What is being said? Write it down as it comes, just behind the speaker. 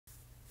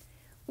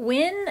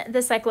When the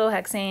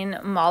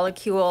cyclohexane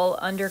molecule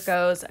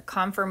undergoes a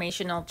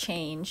conformational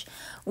change,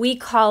 we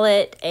call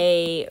it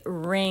a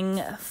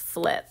ring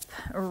flip.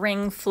 A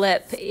ring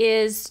flip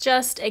is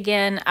just,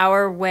 again,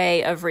 our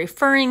way of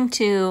referring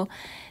to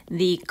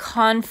the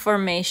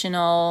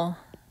conformational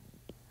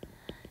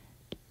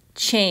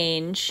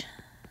change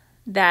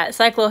that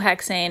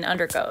cyclohexane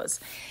undergoes.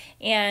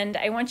 And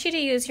I want you to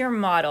use your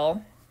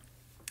model.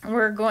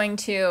 I'm going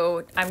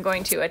to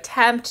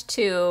attempt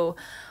to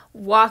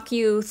walk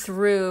you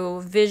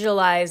through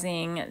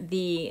visualizing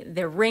the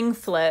ring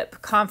flip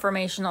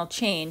conformational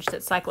change that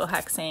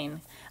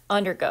cyclohexane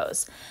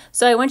undergoes.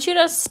 So I want you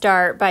to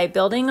start by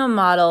building a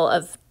model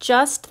of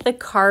just the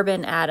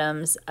carbon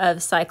atoms of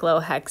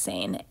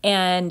cyclohexane.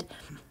 And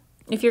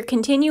if you're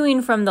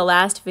continuing from the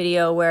last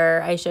video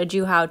where I showed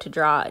you how to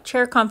draw a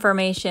chair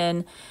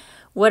conformation,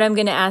 what I'm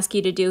going to ask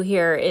you to do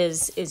here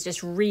is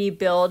just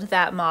rebuild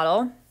that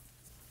model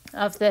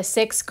of the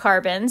 6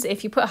 carbons.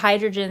 If you put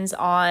hydrogens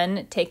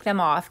on, take them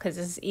off because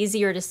it's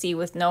easier to see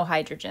with no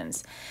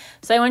hydrogens.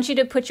 So I want you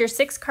to put your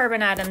 6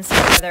 carbon atoms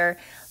together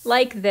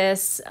like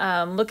this,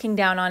 looking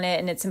down on it,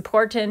 and it's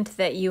important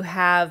that you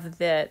have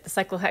the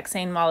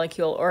cyclohexane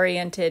molecule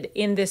oriented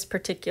in this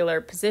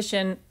particular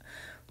position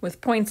with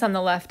points on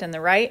the left and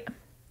the right.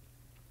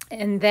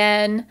 And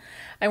then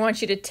I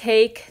want you to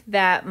take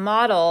that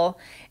model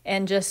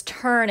and just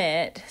turn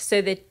it so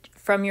that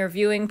from your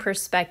viewing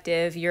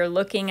perspective, you're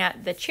looking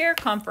at the chair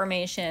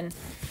conformation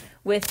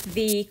with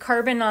the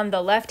carbon on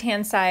the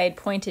left-hand side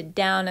pointed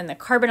down and the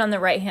carbon on the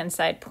right-hand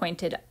side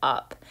pointed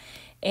up.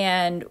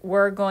 And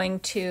we're going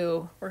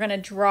to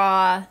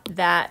draw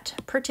that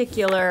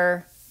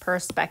particular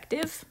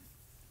perspective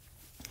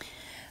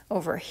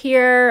over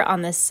here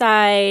on the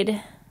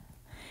side.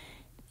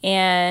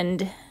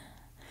 And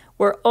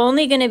we're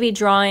only going to be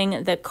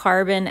drawing the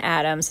carbon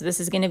atom. So this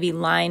is going to be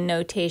line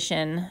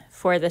notation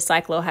for the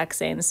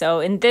cyclohexane. So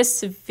in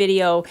this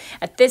video,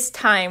 at this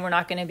time, we're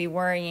not going to be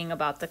worrying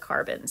about the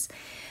carbons,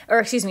 or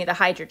excuse me, the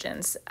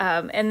hydrogens.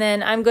 And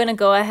then I'm going to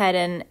go ahead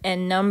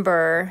and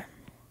number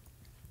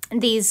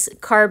these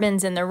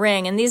carbons in the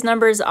ring. And these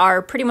numbers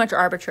are pretty much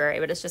arbitrary,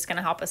 but it's just going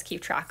to help us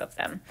keep track of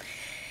them.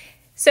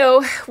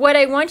 So what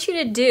I want you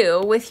to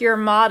do with your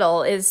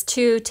model is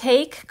to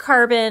take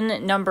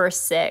carbon number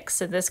 6,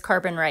 so this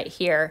carbon right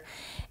here,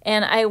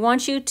 and I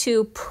want you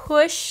to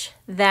push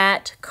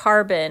that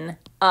carbon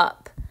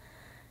up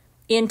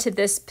into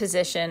this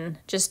position.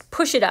 Just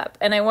push it up.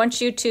 And I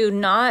want you to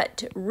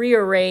not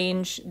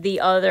rearrange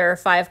the other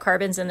 5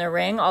 carbons in the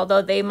ring,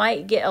 although they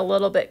might get a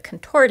little bit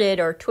contorted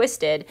or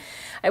twisted.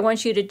 I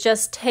want you to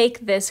just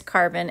take this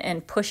carbon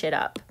and push it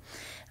up.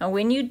 And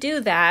when you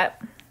do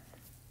that,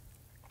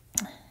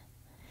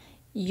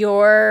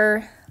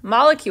 your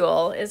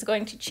molecule is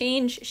going to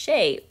change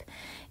shape,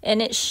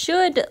 and it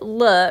should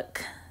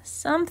look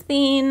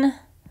something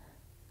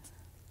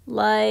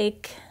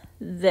like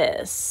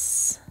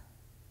this,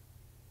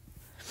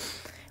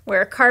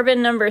 where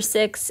carbon number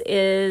 6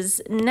 is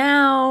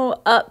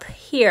now up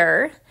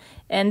here,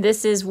 and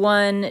this is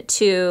 1,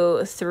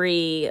 2,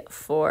 3,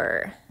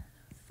 4,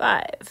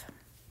 5.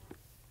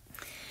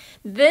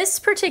 This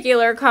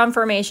particular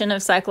conformation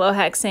of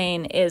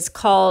cyclohexane is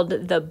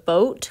called the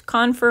boat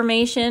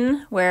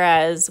conformation,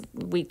 whereas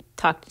we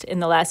talked in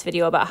the last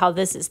video about how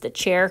this is the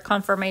chair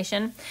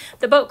conformation.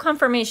 The boat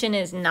conformation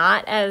is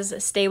not as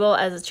stable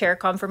as a chair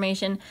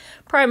conformation,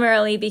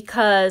 primarily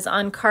because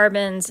on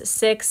carbons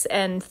 6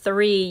 and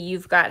 3,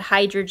 you've got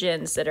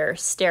hydrogens that are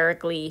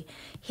sterically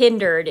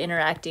hindered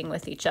interacting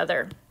with each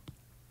other.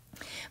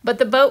 But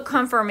the boat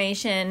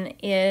conformation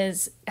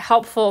is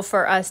helpful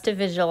for us to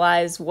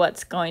visualize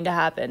what's going to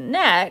happen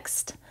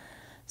next.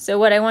 So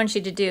what I want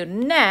you to do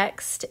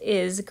next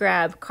is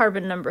grab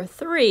carbon number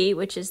 3,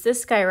 which is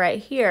this guy right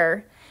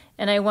here,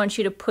 and I want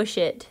you to push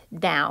it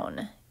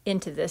down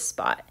into this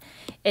spot.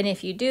 And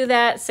if you do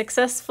that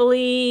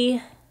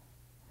successfully,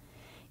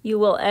 you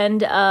will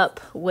end up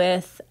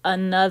with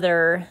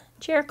another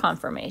chair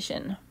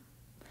conformation.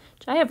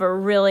 I have a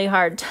really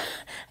hard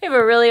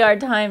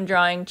time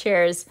drawing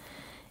chairs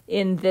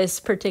in this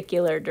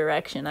particular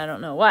direction. I don't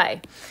know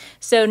why.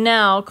 So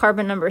now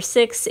carbon number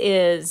 6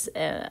 is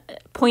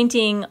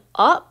pointing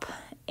up,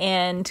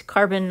 and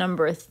carbon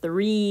number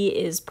 3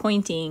 is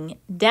pointing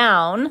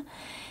down.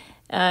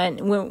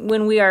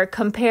 When we are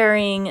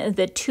comparing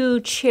the 2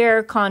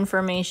 chair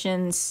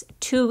conformations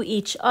to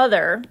each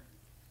other,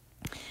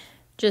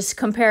 just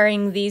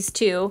comparing these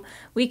two,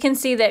 we can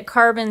see that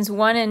carbons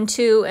 1 and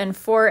 2 and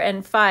 4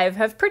 and 5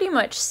 have pretty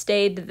much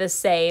stayed the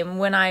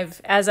same.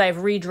 As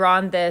I've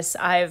redrawn this,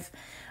 I've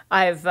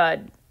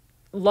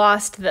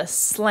lost the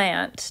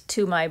slant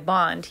to my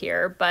bond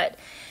here, but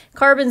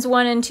carbons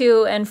 1 and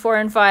 2 and 4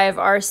 and 5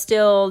 are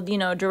still,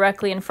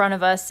 directly in front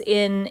of us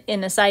in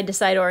a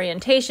side-to-side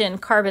orientation.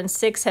 Carbon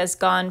 6 has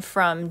gone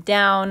from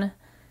down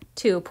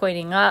to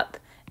pointing up,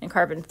 and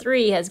carbon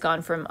 3 has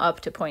gone from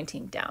up to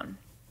pointing down.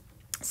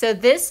 So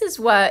this is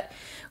what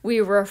we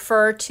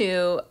refer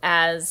to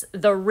as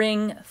the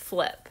ring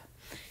flip.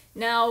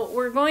 Now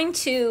we're going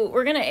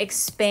to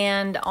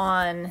expand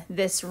on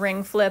this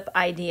ring flip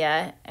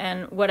idea,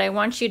 and what I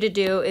want you to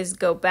do is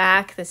go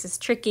back, this is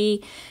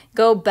tricky,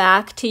 go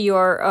back to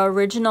your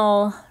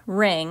original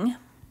ring,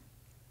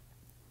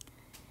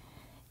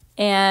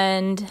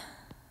 and I'm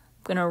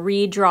going to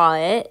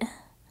redraw it.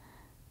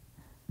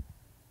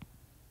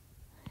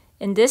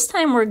 And this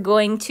time we're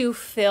going to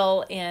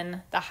fill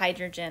in the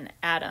hydrogen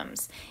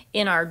atoms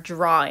in our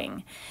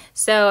drawing.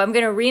 So I'm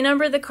going to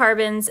renumber the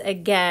carbons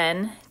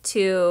again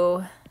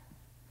to,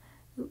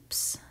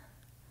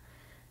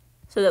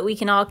 so that we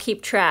can all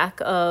keep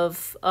track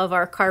of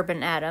our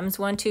carbon atoms.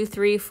 1, 2,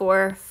 3,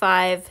 4,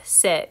 5,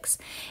 6.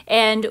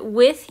 And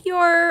with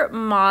your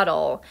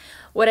model,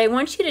 what I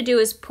want you to do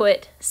is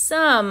put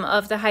some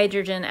of the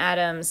hydrogen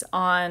atoms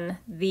on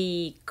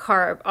the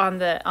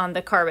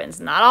carbons,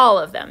 not all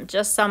of them,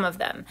 just some of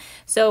them.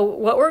 So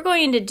what we're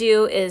going to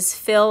do is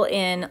fill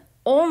in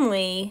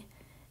only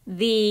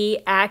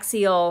the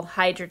axial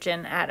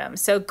hydrogen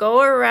atoms. So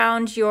go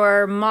around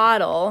your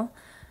model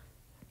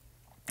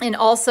and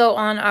also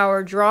on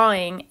our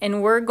drawing,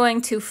 and we're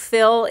going to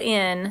fill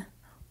in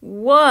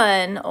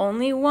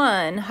only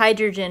one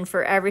hydrogen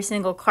for every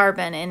single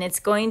carbon, and it's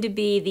going to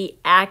be the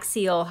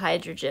axial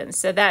hydrogen.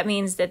 So that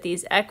means that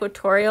these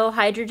equatorial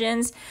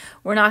hydrogens,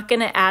 we're not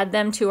going to add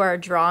them to our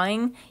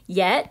drawing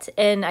yet,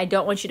 and I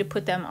don't want you to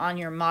put them on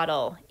your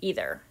model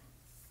either.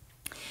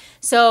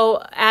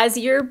 So as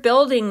you're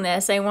building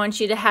this, I want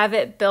you to have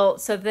it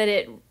built so that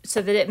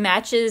it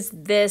matches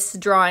this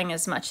drawing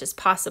as much as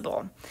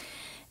possible.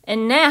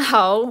 And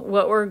now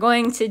what we're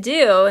going to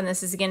do, and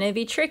this is going to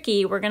be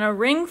tricky, we're going to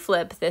ring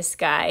flip this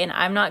guy, and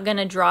I'm not going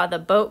to draw the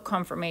boat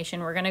conformation.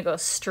 We're going to go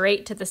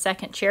straight to the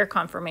second chair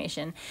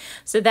conformation.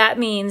 So that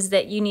means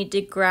that you need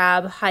to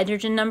grab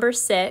hydrogen number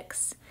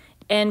 6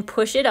 and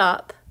push it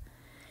up.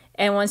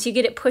 And once you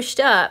get it pushed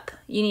up,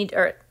 you need,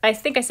 or I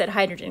think I said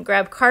hydrogen,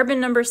 grab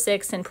carbon number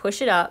 6 and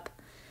push it up.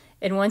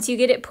 And once you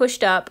get it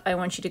pushed up, I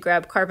want you to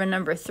grab carbon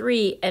number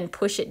 3 and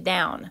push it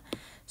down.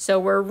 So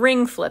we're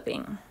ring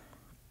flipping.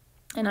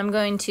 And I'm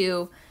going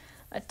to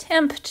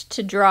attempt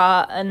to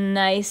draw a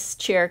nice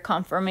chair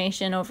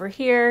conformation over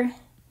here.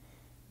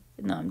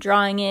 Even though I'm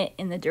drawing it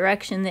in the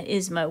direction that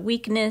is my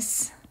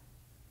weakness.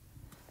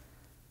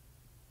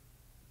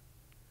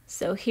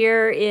 So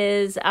here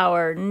is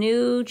our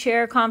new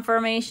chair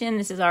conformation.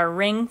 This is our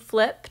ring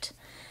flipped.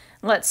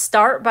 Let's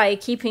start by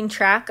keeping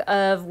track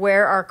of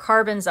where our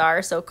carbons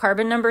are. So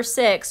carbon number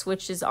 6,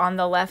 which is on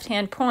the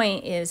left-hand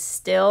point, is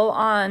still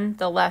on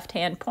the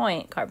left-hand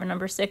point. Carbon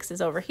number 6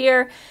 is over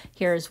here.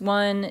 Here's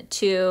 1,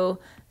 2,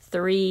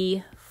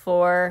 3,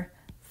 4,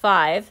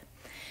 5.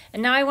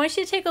 And now I want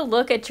you to take a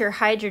look at your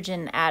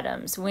hydrogen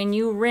atoms. When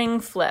you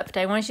ring flipped,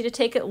 I want you to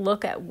take a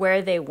look at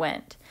where they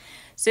went.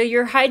 So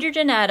your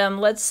hydrogen atom,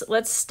 let's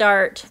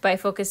start by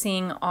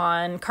focusing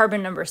on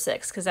carbon number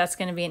 6, because that's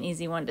going to be an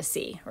easy one to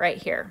see right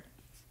here.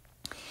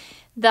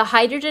 The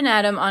hydrogen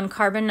atom on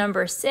carbon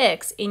number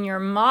 6 in your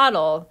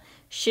model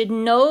should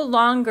no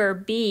longer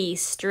be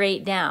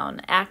straight down,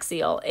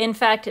 axial. In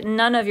fact,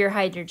 none of your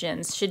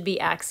hydrogens should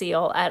be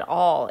axial at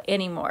all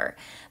anymore.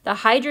 The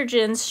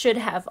hydrogens should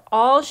have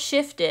all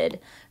shifted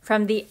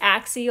from the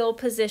axial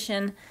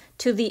position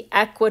to the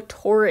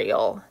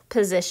equatorial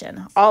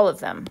position, all of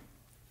them.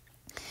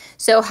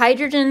 So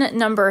hydrogen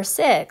number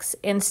 6,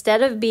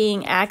 instead of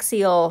being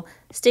axial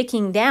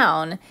sticking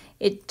down,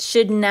 it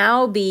should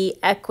now be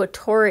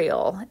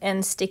equatorial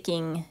and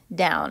sticking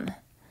down.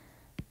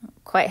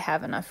 Don't quite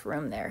have enough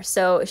room there.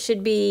 So it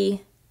should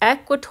be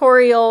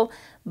equatorial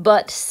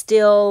but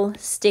still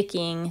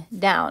sticking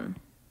down.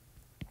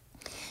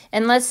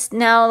 And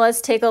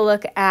let's take a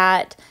look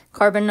at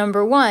carbon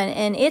number 1,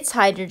 and its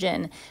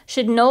hydrogen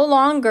should no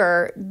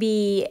longer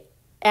be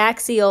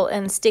axial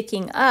and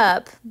sticking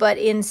up, but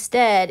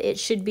instead it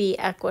should be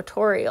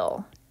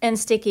equatorial and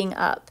sticking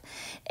up.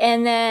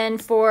 And then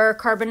for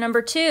carbon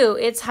number 2,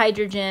 its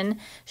hydrogen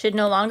should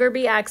no longer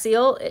be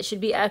axial, it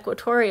should be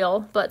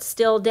equatorial, but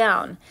still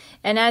down.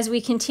 And as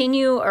we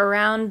continue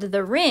around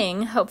the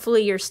ring,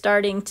 hopefully you're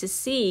starting to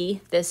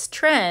see this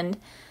trend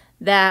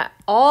that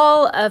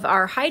all of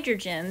our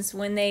hydrogens,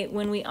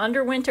 when we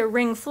underwent a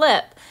ring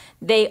flip,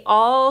 they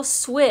all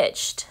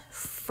switched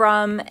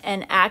from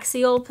an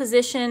axial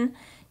position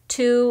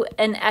to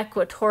an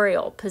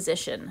equatorial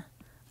position,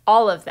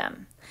 all of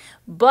them.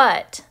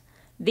 But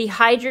the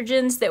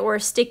hydrogens that were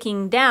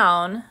sticking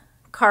down,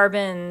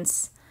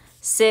 carbons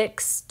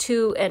 6,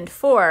 2, and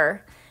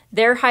 4,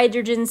 their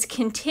hydrogens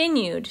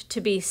continued to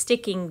be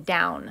sticking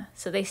down.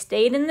 So they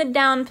stayed in the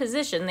down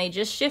position, they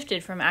just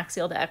shifted from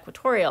axial to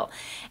equatorial.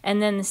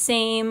 And then the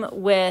same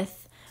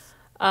with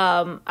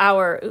our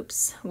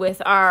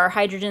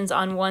hydrogens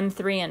on 1,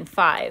 3, and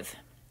 5.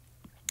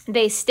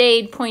 They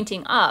stayed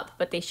pointing up,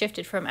 but they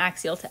shifted from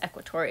axial to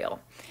equatorial.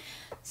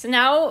 So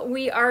now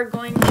we are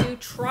going to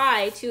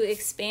try to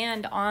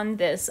expand on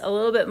this a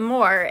little bit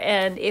more,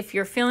 and if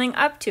you're feeling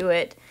up to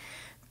it,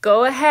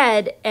 go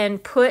ahead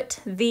and put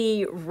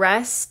the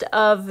rest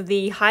of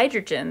the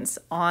hydrogens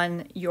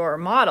on your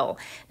model.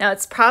 Now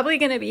it's probably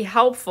going to be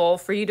helpful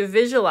for you to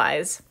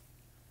visualize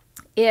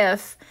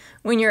if,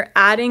 when you're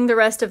adding the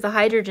rest of the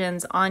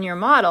hydrogens on your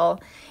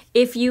model,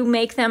 if you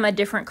make them a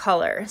different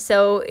color.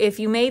 So if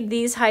you made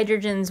these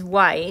hydrogens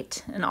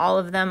white, and all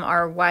of them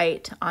are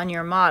white on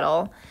your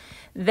model,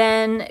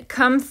 then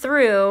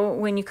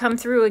when you come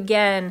through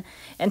again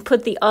and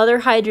put the other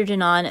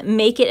hydrogen on,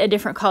 make it a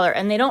different color.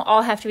 And they don't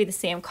all have to be the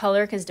same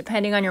color, because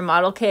depending on your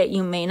model kit,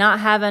 you may not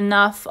have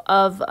enough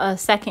of a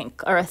second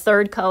or a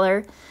third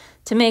color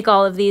to make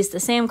all of these the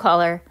same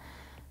color.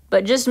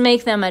 But just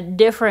make them a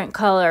different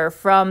color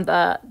from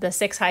the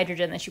 6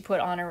 hydrogen that you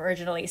put on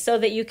originally, so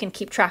that you can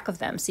keep track of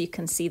them, so you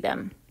can see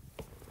them.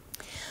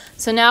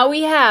 So now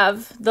we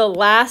have the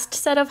last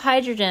set of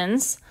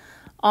hydrogens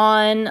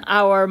on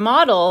our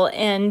model,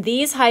 and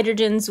these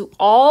hydrogens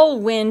all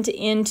went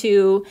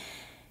into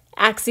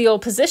axial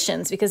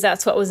positions because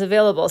that's what was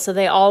available. So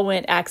they all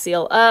went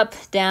axial up,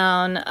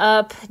 down,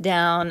 up,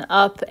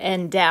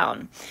 and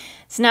down.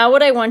 So now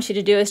what I want you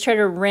to do is try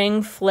to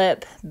ring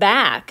flip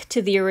back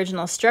to the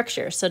original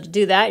structure. So to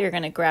do that, you're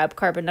going to grab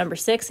carbon number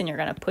 6 and you're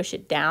going to push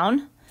it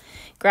down.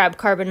 Grab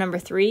carbon number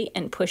 3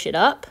 and push it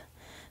up.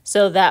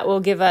 So that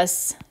will give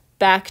us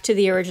back to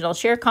the original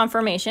chair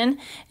conformation,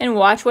 and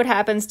watch what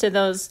happens to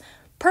those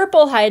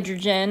purple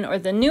hydrogen or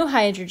the new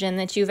hydrogen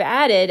that you've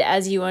added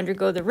as you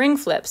undergo the ring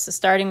flip. So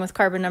starting with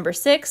carbon number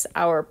 6,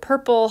 our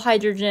purple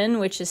hydrogen,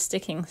 which is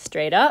sticking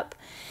straight up,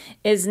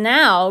 is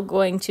now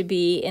going to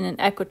be in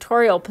an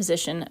equatorial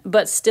position,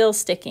 but still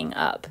sticking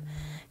up.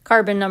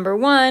 Carbon number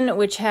 1,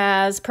 which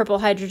has purple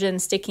hydrogen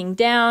sticking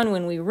down,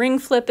 when we ring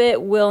flip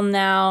it, will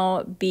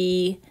now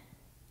be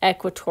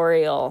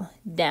equatorial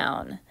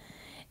down.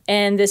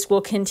 And this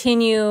will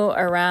continue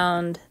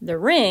around the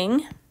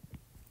ring,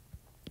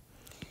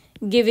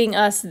 giving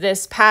us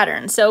this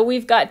pattern. So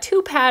we've got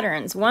 2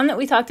 patterns. One that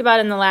we talked about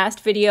in the last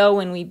video,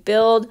 when we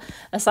build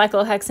a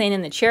cyclohexane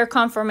in the chair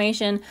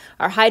conformation,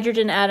 our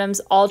hydrogen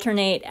atoms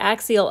alternate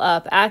axial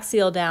up,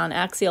 axial down,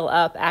 axial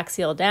up,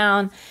 axial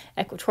down,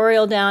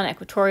 equatorial down,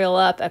 equatorial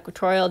up,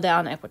 equatorial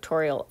down,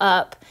 equatorial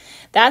up.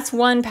 That's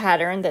one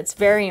pattern that's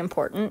very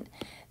important.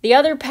 The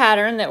other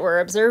pattern that we're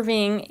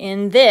observing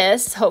in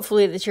this,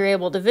 hopefully that you're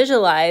able to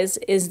visualize,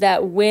 is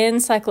that when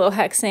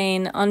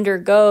cyclohexane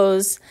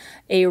undergoes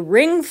a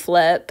ring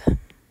flip,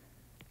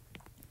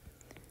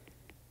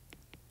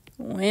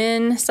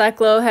 when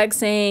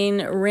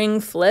cyclohexane ring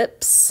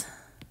flips,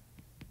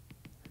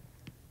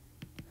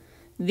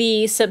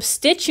 the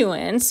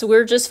substituents,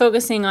 we're just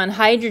focusing on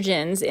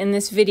hydrogens in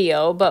this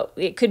video, but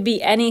it could be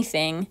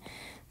anything.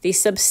 The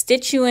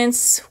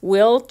substituents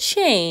will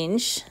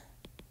change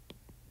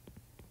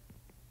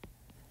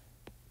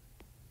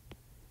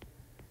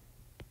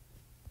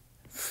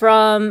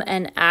from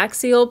an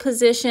axial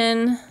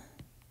position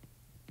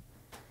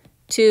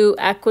to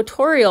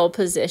equatorial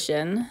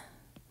position,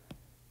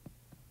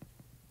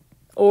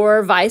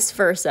 or vice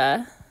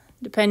versa,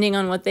 depending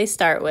on what they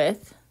start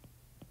with.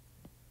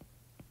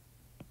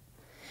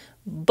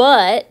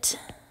 But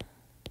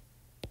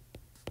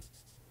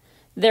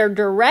their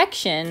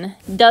direction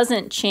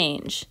doesn't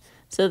change.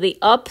 So the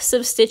up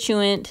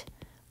substituent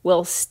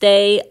will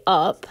stay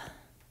up,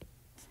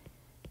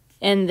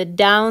 and the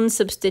down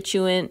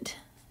substituent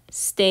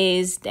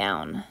stays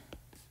down.